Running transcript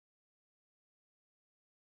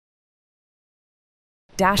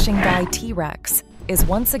dashing guy T-Rex is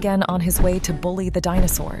once again on his way to bully the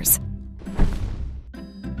dinosaurs.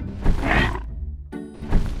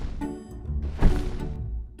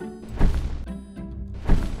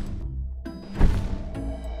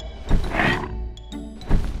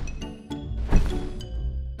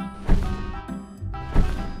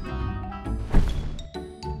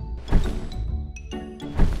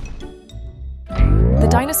 The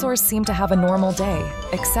dinosaurs seem to have a normal day,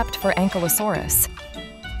 except for Ankylosaurus.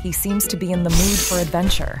 He seems to be in the mood for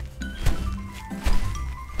adventure.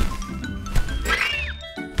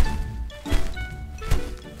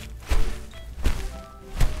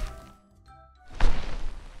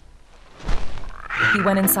 He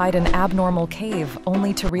went inside an abnormal cave,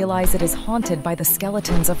 only to realize it is haunted by the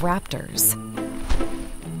skeletons of raptors.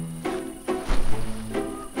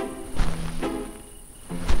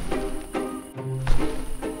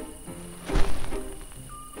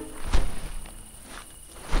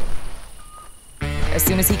 As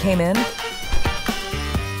soon as he came in, a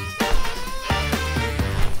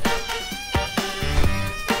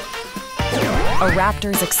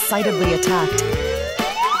raptor's excitedly attacked.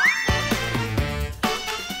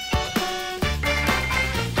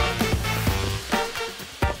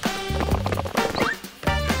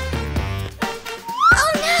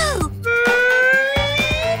 Oh no!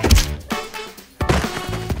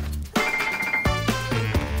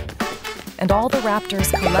 And all the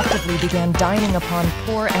raptors collectively began dining upon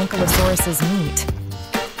poor Ankylosaurus's meat.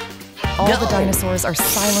 All the dinosaurs are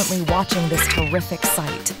silently watching this terrific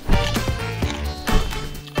sight,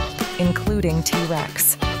 including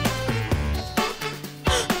T-Rex.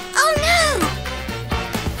 Oh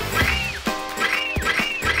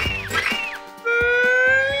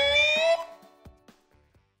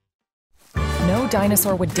no! No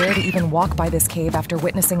dinosaur would dare to even walk by this cave after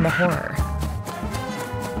witnessing the horror.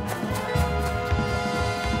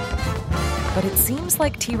 But it seems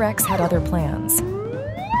like T-Rex had other plans.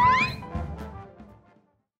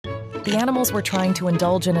 The animals were trying to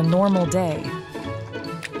indulge in a normal day.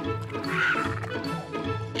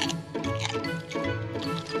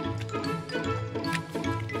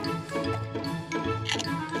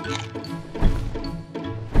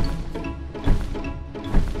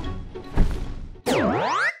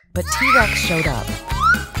 But T-Rex showed up.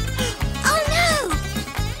 Oh no!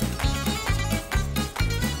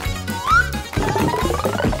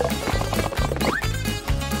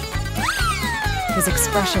 His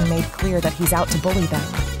expression made clear that he's out to bully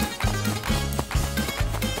them.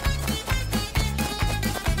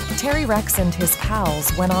 T-Rex and his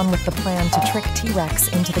pals went on with the plan to trick T-Rex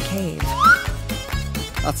into the cave.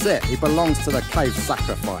 That's it, he belongs to the cave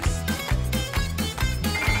sacrifice.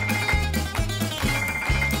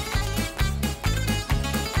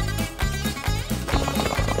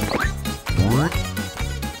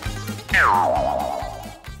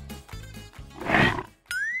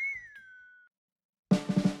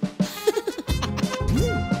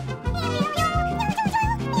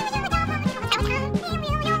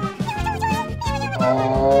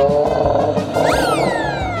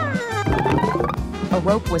 A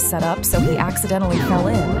rope was set up, so he accidentally fell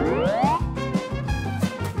in.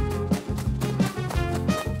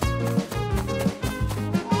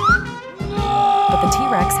 But the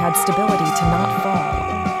T-Rex had stability to not fall.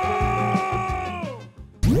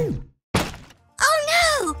 Oh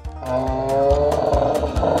no!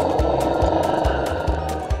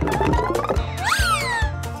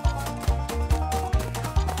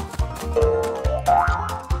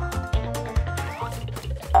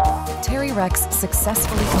 T-Rex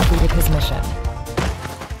successfully completed his mission.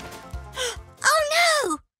 Oh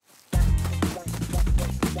no!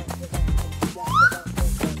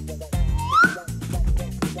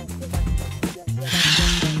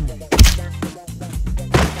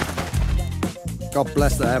 God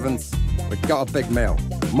bless the heavens. We've got a big meal.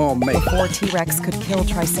 More meat. Before T-Rex could kill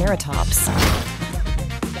Triceratops,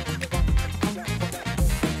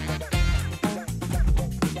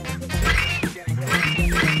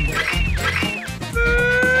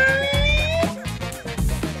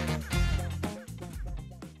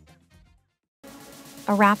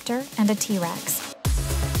 a raptor, and a T-Rex.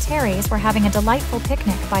 Terries were having a delightful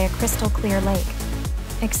picnic by a crystal-clear lake,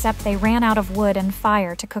 except they ran out of wood and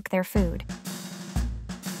fire to cook their food.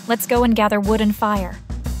 Let's go and gather wood and fire.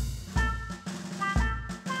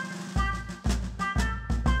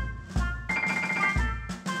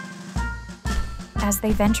 As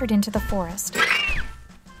they ventured into the forest,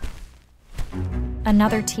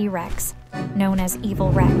 another T-Rex, known as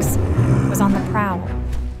Evil Rex, was on the prowl,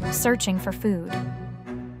 searching for food.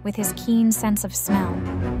 With his keen sense of smell,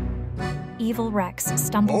 Evil Rex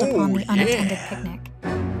stumbled upon the unattended picnic.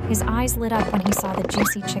 His eyes lit up when he saw the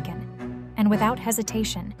juicy chicken, and without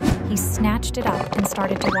hesitation, he snatched it up and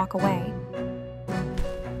started to walk away,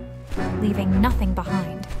 leaving nothing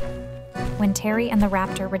behind. When Terry and the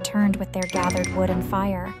raptor returned with their gathered wood and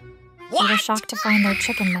fire, they were shocked to find their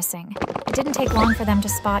chicken missing. It didn't take long for them to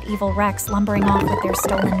spot Evil Rex lumbering off with their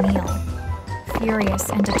stolen meal, furious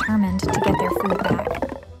and determined to get their food back.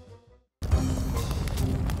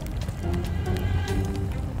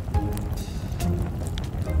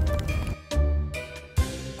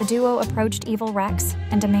 The duo approached Evil Rex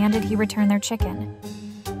and demanded he return their chicken.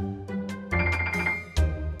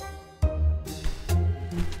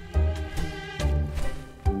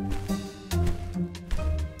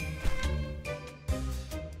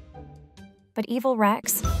 But Evil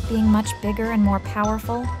Rex, being much bigger and more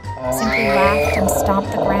powerful, simply laughed and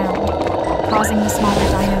stomped the ground, causing the smaller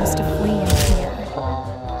dinos to flee in fear.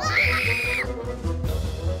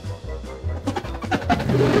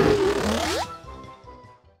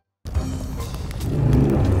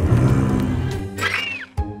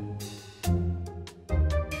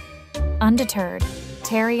 Undeterred,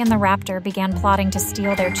 Terry and the raptor began plotting to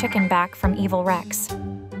steal their chicken back from Evil Rex.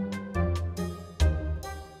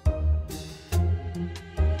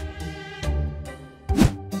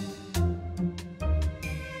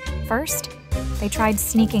 First, they tried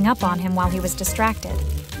sneaking up on him while he was distracted.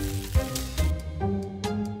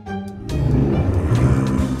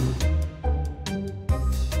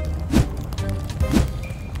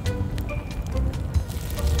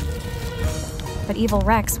 But Evil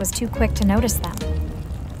Rex was too quick to notice them.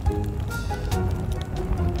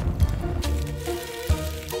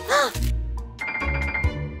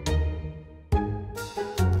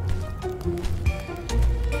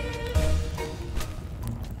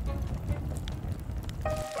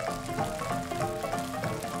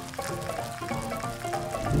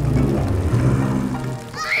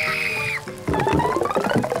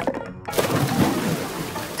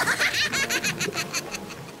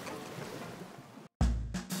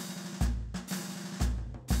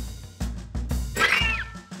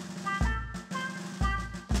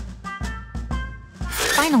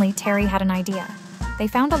 Finally, Terry had an idea. They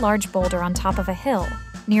found a large boulder on top of a hill,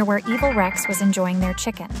 near where Evil Rex was enjoying their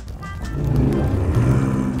chicken.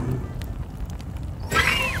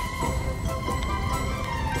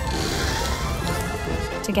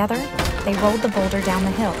 Together, they rolled the boulder down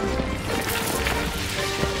the hill.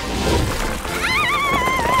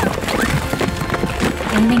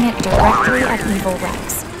 Aiming it directly at Evil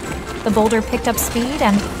Rex. The boulder picked up speed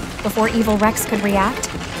and, before Evil Rex could react,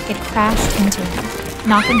 it crashed into him,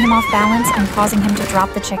 knocking him off balance and causing him to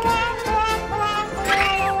drop the chicken.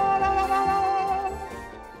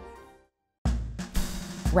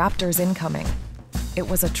 Raptors incoming. It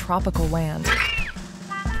was a tropical land.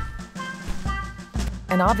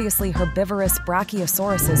 And obviously herbivorous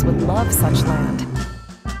brachiosauruses would love such land.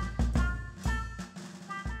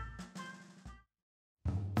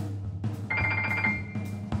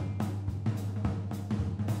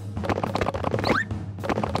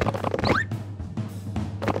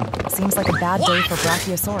 Seems like a bad day for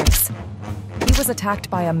Brachiosaurus. He was attacked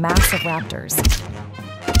by a mass of raptors.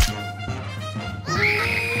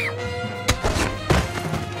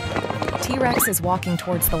 T-Rex is walking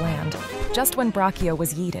towards the land, just when Brachio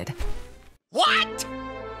was yeeted. What?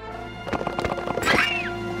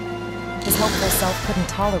 His hopeful self couldn't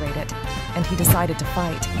tolerate it, and he decided to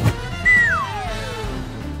fight.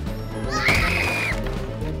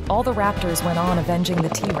 All the raptors went on avenging the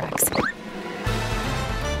T-Rex.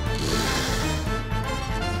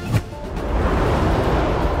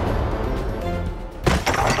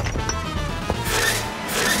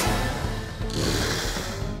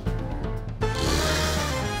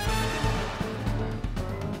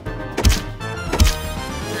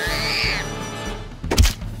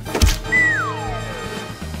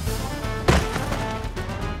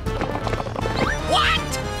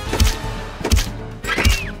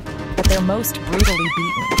 Most brutally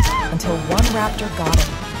beaten, until one raptor got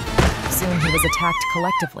him. Soon he was attacked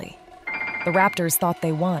collectively. The raptors thought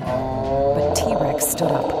they won, but T-Rex stood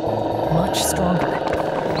up, much stronger.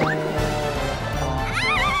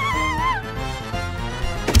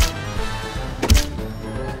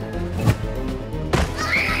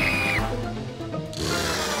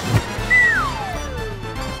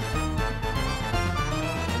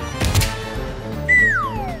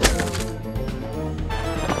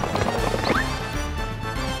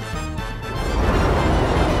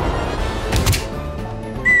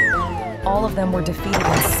 All of them were defeated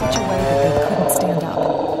in such a way that they couldn't stand up.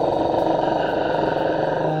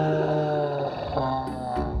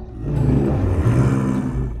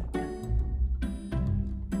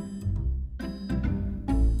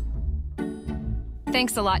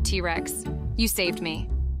 Thanks a lot, T-Rex. You saved me.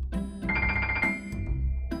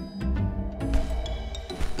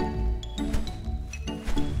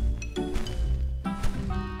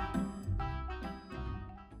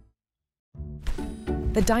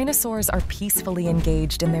 The dinosaurs are peacefully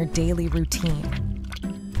engaged in their daily routine.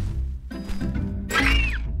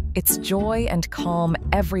 It's joy and calm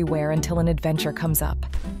everywhere until an adventure comes up.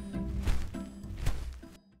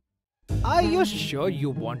 Are you sure you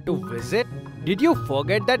want to visit? Did you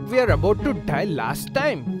forget that we are about to die last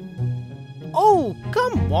time? Oh,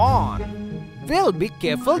 come on! We'll be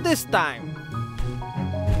careful this time.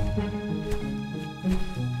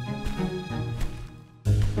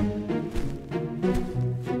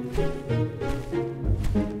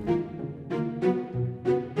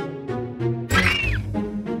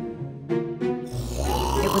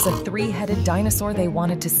 It was a three-headed dinosaur they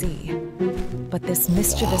wanted to see. But this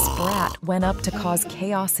mischievous brat went up to cause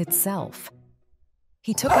chaos itself.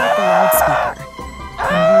 He took out the loudspeaker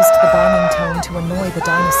and used the banging tone to annoy the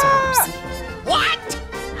dinosaurs. What?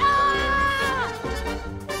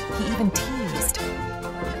 He even teased.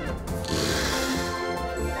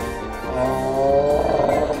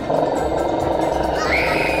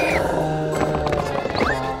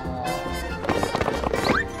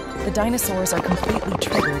 The dinosaurs are completely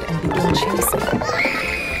triggered and begin chasing.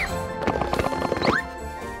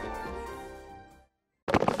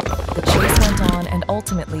 The chase went on, and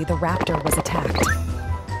ultimately the raptor was attacked.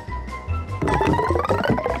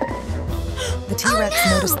 The T-Rex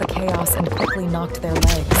noticed the chaos and quickly knocked their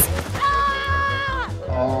legs.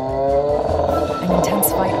 An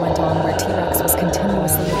intense fight went on where T-Rex was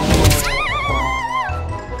continuously abused.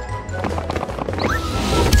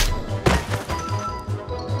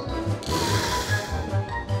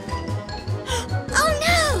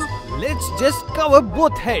 Let's just cover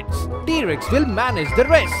both heads. T-Rex will manage the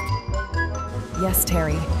rest. Yes,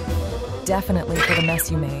 Terry. Definitely for the mess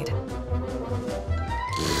you made.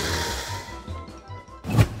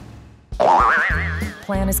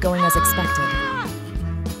 Plan is going as expected.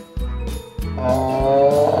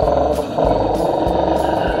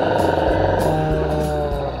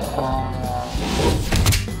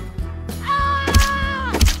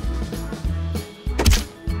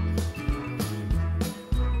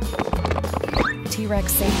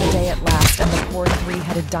 T-Rex saved the day at last, and the poor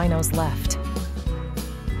three-headed dinos left.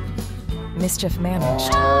 Mischief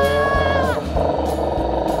managed.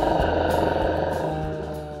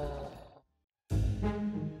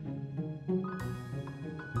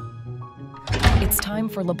 It's time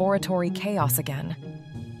for laboratory chaos again.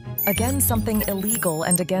 Again something illegal,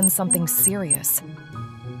 and again something serious.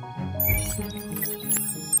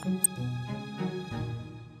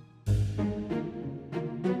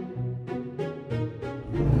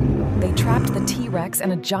 They trapped the T-Rex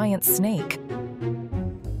and a giant snake.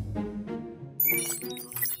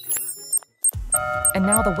 And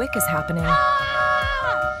now the wick is happening.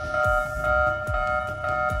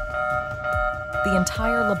 The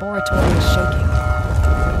entire laboratory is shaking.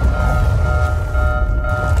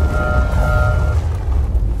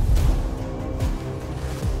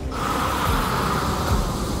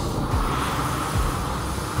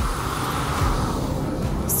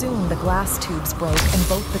 Soon the glass tubes broke and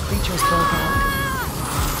both the creatures broke out.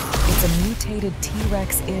 It's a mutated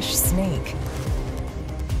T-Rex-ish snake.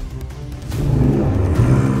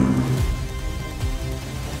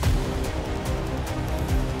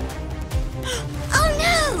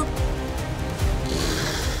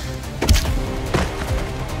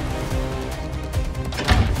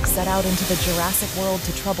 Set out into the Jurassic World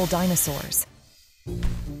to trouble dinosaurs.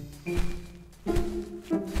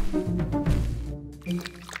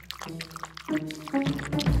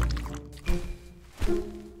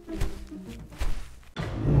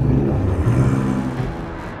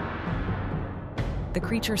 The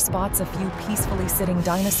creature spots a few peacefully sitting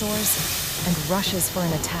dinosaurs and rushes for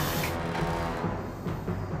an attack.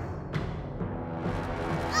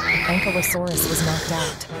 Ankylosaurus was knocked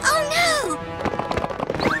out. Oh no!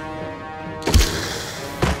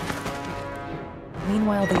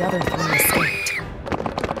 Meanwhile, the other three escaped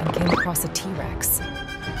and came across a T-Rex.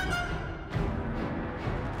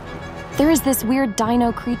 There is this weird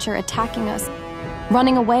dino creature attacking us,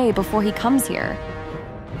 running away before he comes here.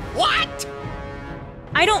 What?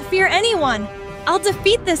 I don't fear anyone. I'll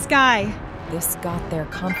defeat this guy. This got their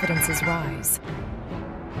confidences rise.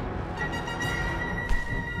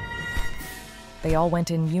 They all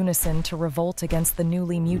went in unison to revolt against the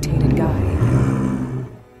newly mutated guy.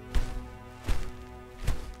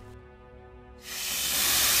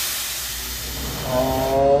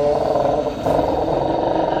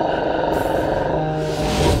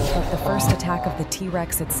 But the first attack of the the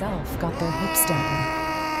T-Rex itself got their hopes down.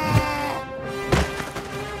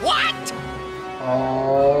 What?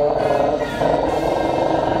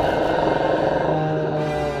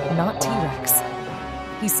 Not T-Rex.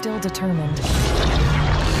 He's still determined.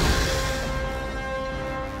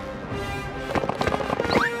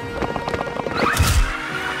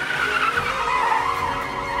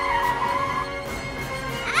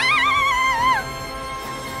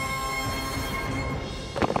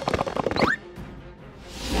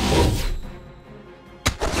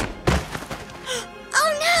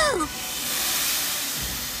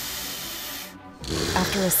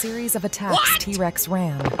 After a series of attacks, T-Rex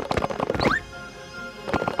ran,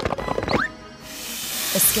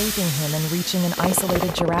 escaping him and reaching an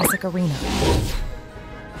isolated Jurassic arena.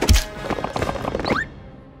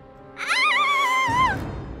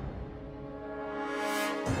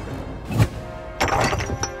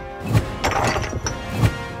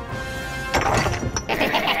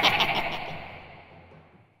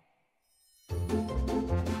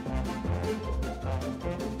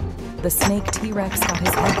 The snake T-Rex got his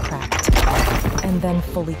head cracked, and then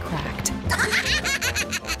fully cracked.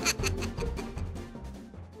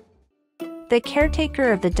 The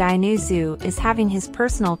caretaker of the Dino Zoo is having his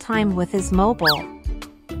personal time with his mobile.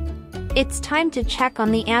 It's time to check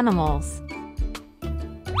on the animals.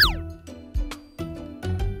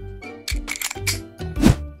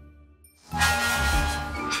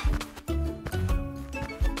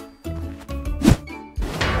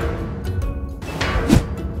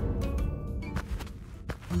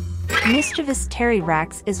 Mischievous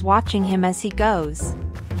T-Rex is watching him as he goes.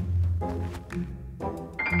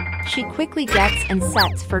 She quickly gets and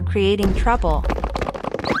sets for creating trouble,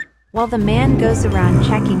 while the man goes around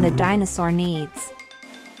checking the dinosaur needs.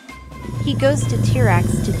 He goes to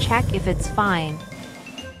T-Rex to check if it's fine.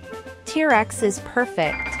 T-Rex is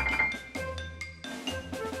perfect.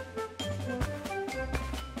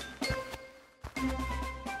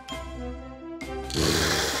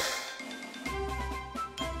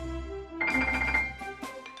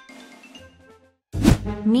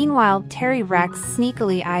 Meanwhile, T-Rex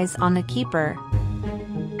sneakily eyes on the keeper,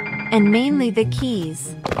 and mainly the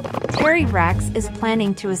keys. T-Rex is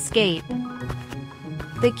planning to escape.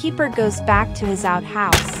 The keeper goes back to his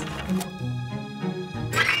outhouse.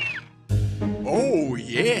 Oh,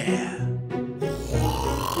 yeah.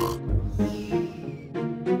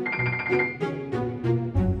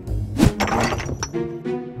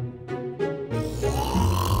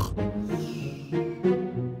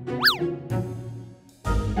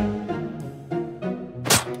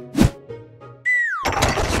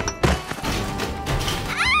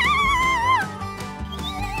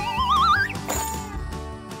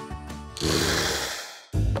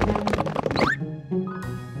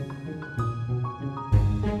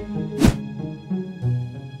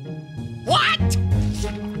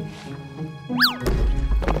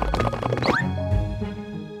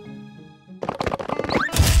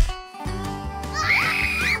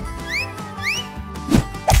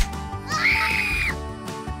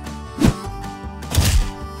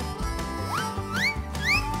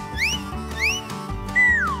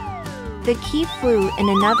 The key flew in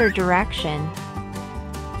another direction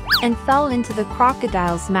and fell into the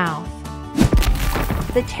crocodile's mouth.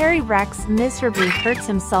 The T-Rex miserably hurts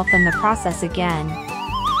himself in the process again.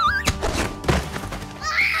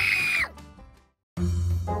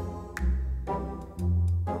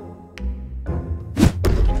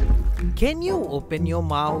 Can you open your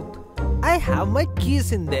mouth? I have my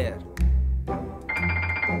keys in there.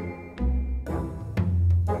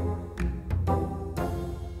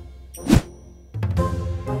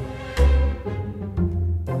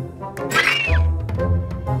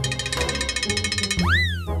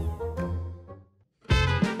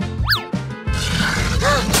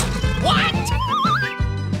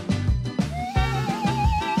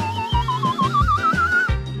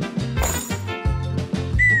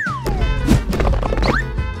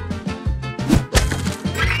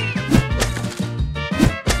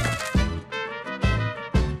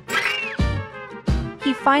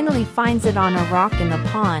 He finally finds it on a rock in the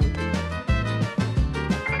pond.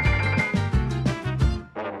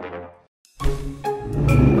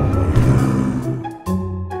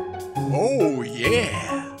 Oh, yeah.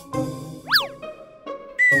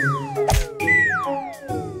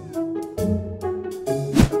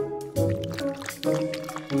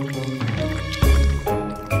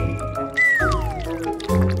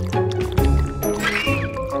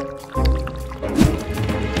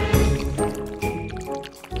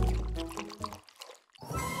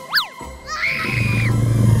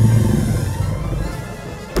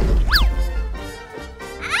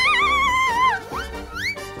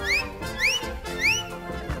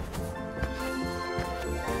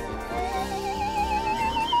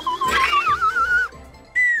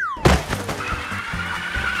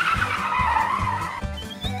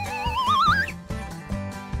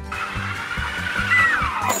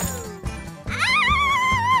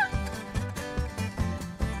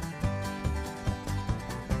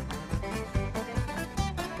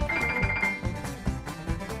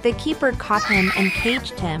 The keeper caught him and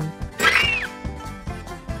caged him.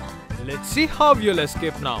 Let's see how you'll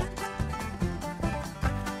escape now.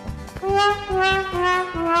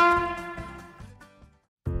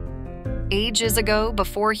 Ages ago,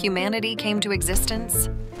 before humanity came to existence,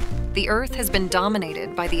 the Earth has been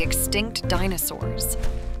dominated by the extinct dinosaurs.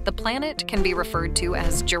 The planet can be referred to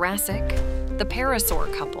as Jurassic, the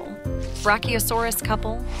Parasaur couple, Brachiosaurus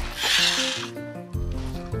couple,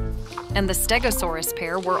 and the Stegosaurus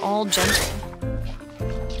pair were all gentle.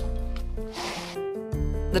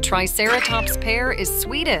 The Triceratops pair is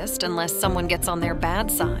sweetest unless someone gets on their bad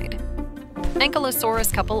side.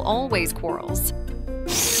 Ankylosaurus couple always quarrels.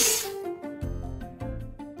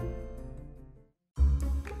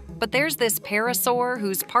 But there's this Parasaur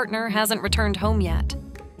whose partner hasn't returned home yet.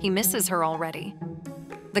 He misses her already.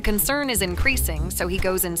 The concern is increasing, so he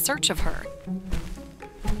goes in search of her.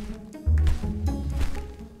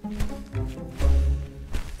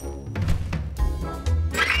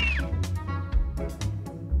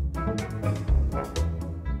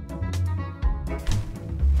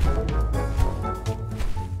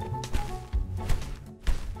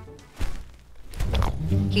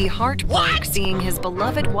 He heartbroke seeing his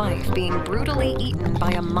beloved wife being brutally eaten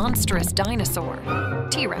by a monstrous dinosaur,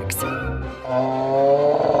 T-Rex.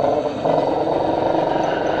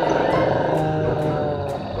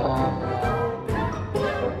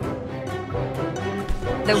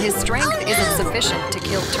 Though his strength isn't sufficient to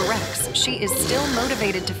kill T-Rex, she is still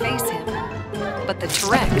motivated to face him. But the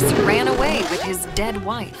T-Rex ran away with his dead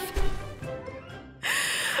wife.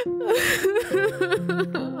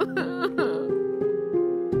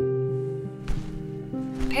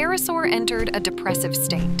 Parasaur entered a depressive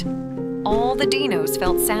state. All the dinos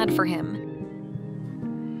felt sad for him.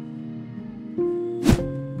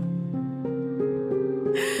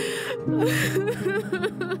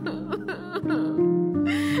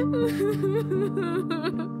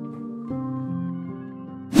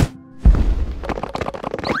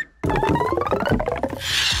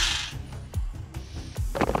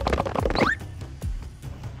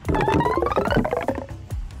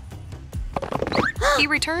 He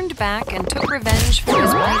returned back and took revenge for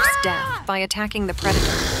his wife's death by attacking the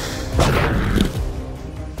predator.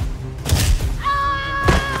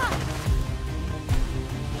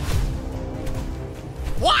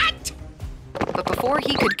 What? But before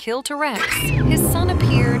he could kill T-Rex, his son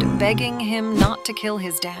appeared begging him not to kill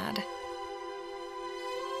his dad.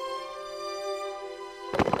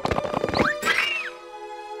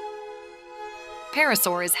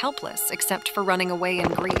 Parasaur is helpless except for running away in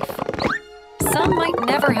grief. Some might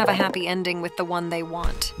never have a happy ending with the one they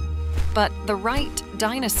want, but the right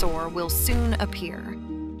dinosaur will soon appear.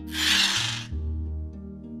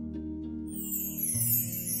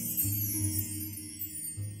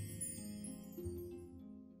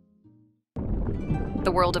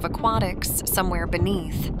 The world of aquatics, somewhere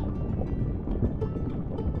beneath.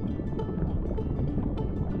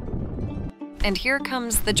 And here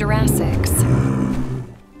comes the Jurassics.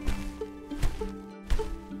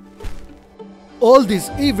 All these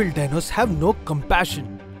evil dinos have no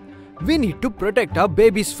compassion. We need to protect our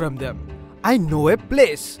babies from them. I know a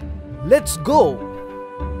place. Let's go.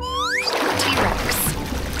 T-Rex,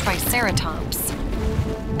 Triceratops,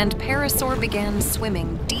 and Parasaur began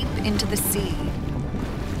swimming deep into the sea.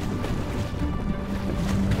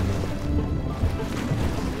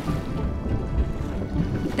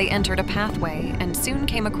 They entered a pathway and soon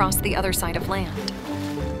came across the other side of land.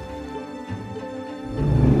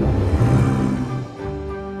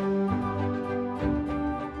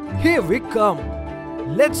 Here we come.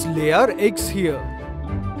 Let's lay our eggs here.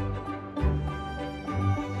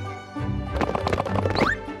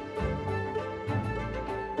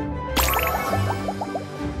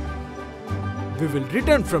 We will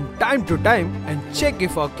return from time to time and check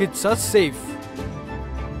if our kids are safe.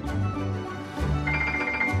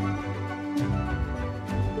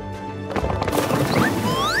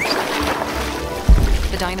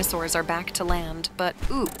 The dinosaurs are back to land, but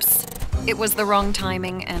oops. It was the wrong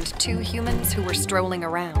timing, and two humans who were strolling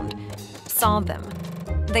around saw them.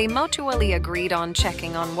 They mutually agreed on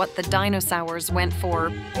checking on what the dinosaurs went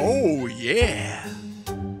for. Oh, yeah.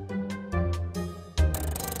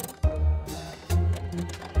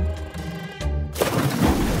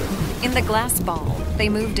 In the glass ball, they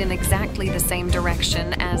moved in exactly the same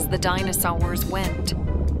direction as the dinosaurs went.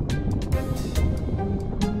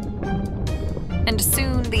 And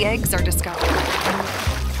soon the eggs are discovered.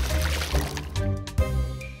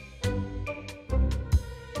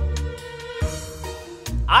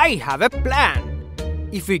 I have a plan.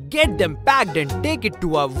 If we get them packed and take it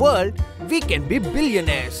to our world, we can be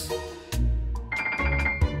billionaires.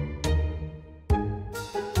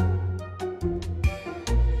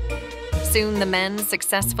 Soon the men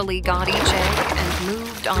successfully got each egg and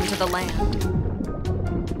moved onto the land.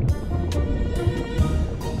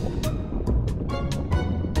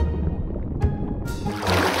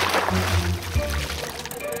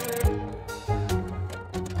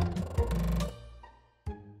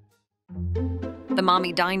 The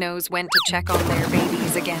mommy dinos went to check on their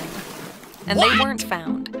babies again, and they weren't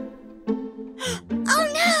found. Oh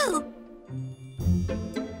no!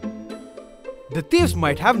 The thieves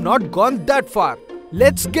might have not gone that far.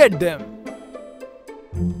 Let's get them.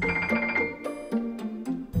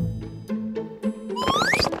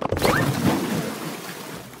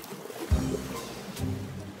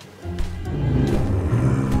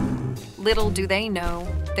 Little do they know,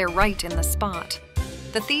 they're right in the spot.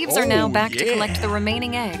 The thieves are now back to collect the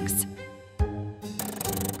remaining eggs.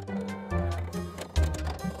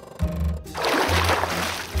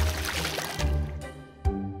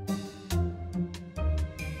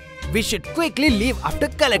 We should quickly leave after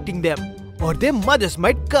collecting them, or their mothers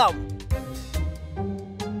might come.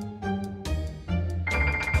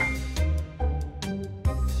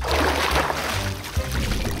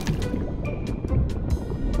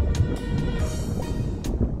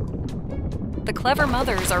 The clever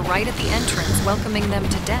mothers are right at the entrance, welcoming them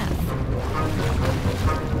to death.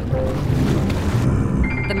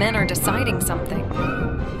 The men are deciding something.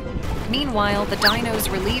 Meanwhile, the dinos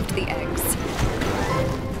relieved the eggs.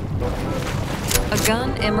 A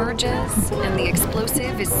gun emerges, and the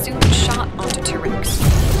explosive is soon shot onto T-Rex.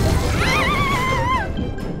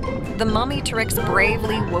 The mummy T-Rex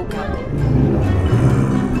bravely woke up.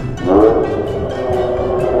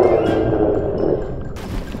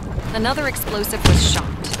 Another explosive was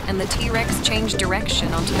shot, and the T-Rex changed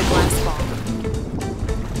direction onto the glass ball.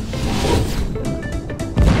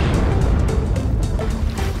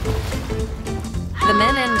 The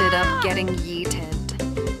men ended up getting yeeted.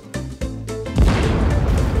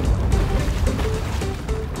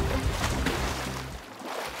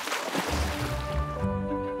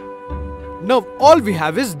 Now all we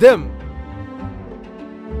have is them.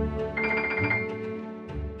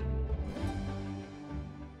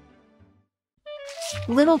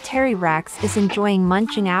 Little Terry Rex is enjoying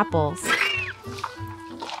munching apples.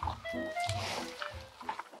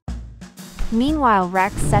 Meanwhile,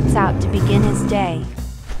 Rex sets out to begin his day.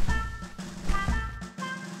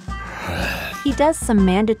 He does some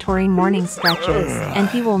mandatory morning stretches, and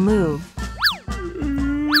he will move.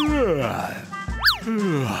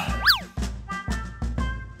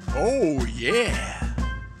 Oh, yeah.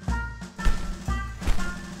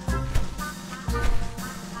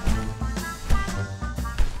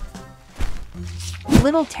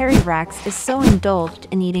 Little Terry Rex is so indulged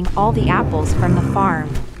in eating all the apples from the farm.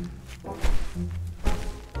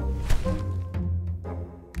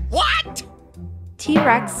 What?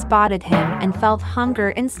 T-Rex spotted him and felt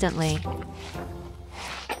hunger instantly.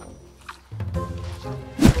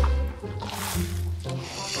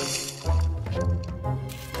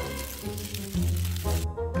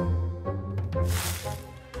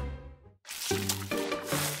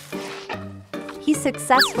 He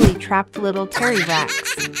successfully trapped little Terry Rex.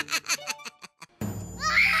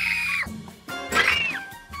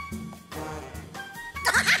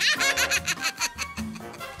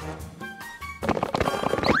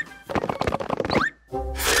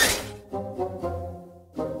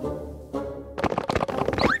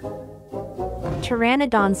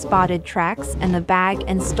 Pteranodon spotted Trex and the bag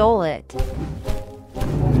and stole it.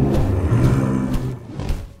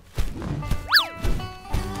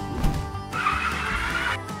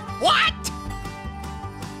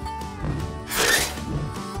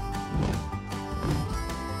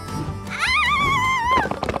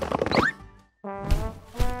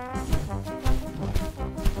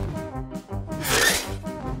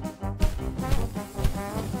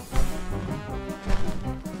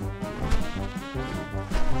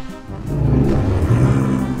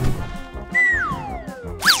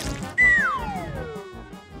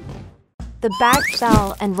 The bag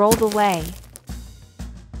fell and rolled away.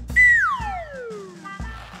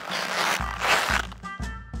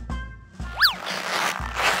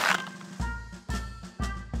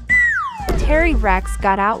 Terry Rex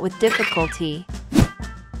got out with difficulty.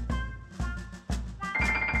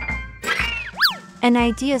 An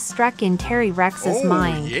idea struck in Terry Rex's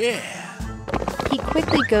mind. Yeah. He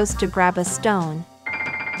quickly goes to grab a stone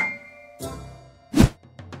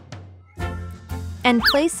and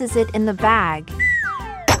places it in the bag.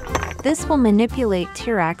 This will manipulate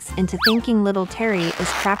T-Rex into thinking little Terry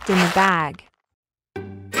is trapped in the bag.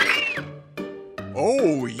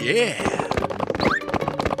 Oh, yeah.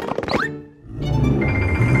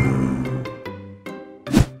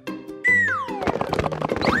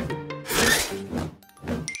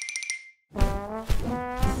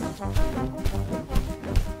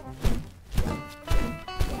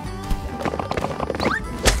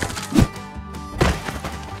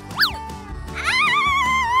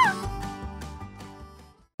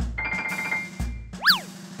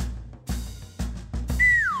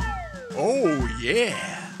 Oh, yeah.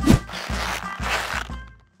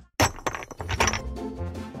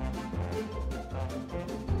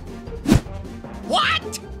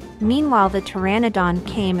 What? Meanwhile, the Pteranodon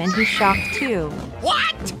came and he shocked too.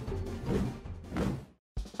 What?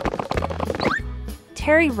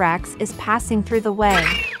 T-Rex is passing through the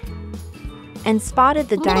way and spotted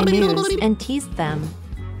the Dinos and teased them.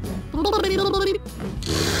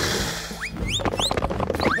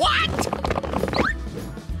 What?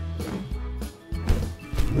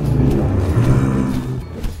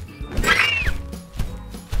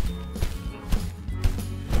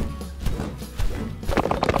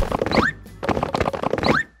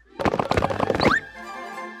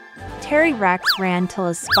 T-Rex ran to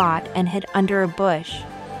a spot and hid under a bush.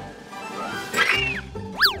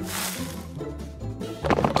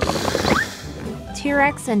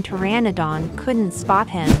 T-Rex and Pteranodon couldn't spot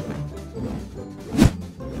him.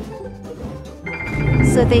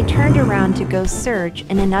 So they turned around to go search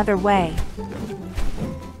in another way.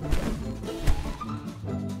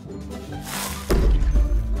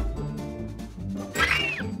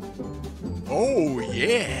 Oh,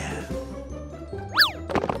 yeah.